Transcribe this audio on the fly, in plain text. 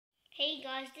Hey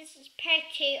guys, this is part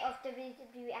 2 of the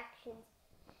WWE reactions.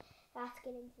 Let's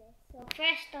get into this. So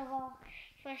first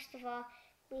of all,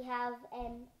 we have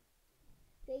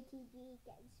JTG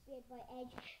getting speared by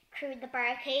Edge through the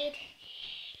barricade,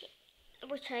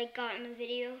 which I got in a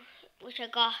video, which I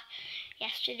got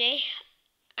yesterday,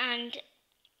 and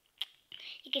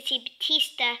you can see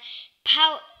Batista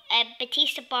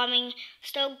bombing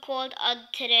Stone Cold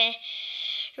onto the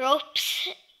ropes.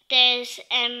 There's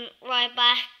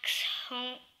Ryback's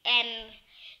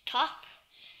top,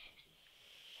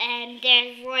 and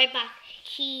there's Ryback.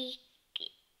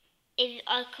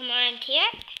 I'll come around here.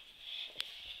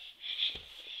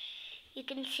 You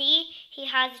can see he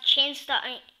has a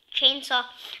chainsaw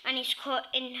and he's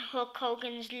cutting Hulk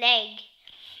Hogan's leg.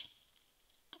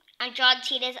 And John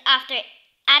Cena's after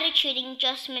attitude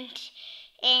adjustment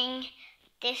in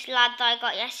this lad that I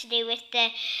got yesterday with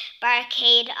the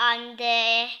barricade and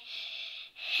the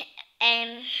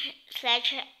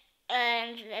sledge.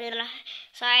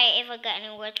 Sorry if I got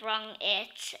any words wrong.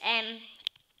 It's a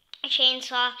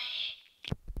chainsaw.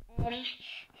 Him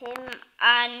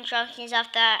and John Cena's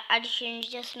after attitude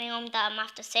adjustment that I'm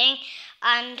after saying,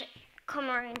 and come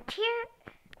around here.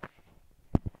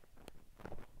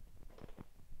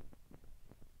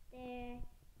 There's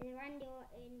Randy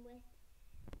Orton with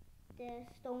the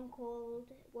Stone Cold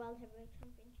World Heavyweight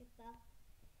Championship belt,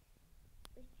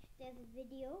 which there's a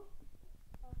video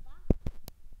of that.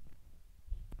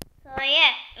 So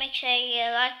yeah, make sure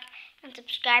you like and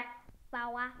subscribe.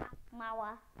 Mawa.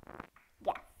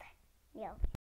 Yes.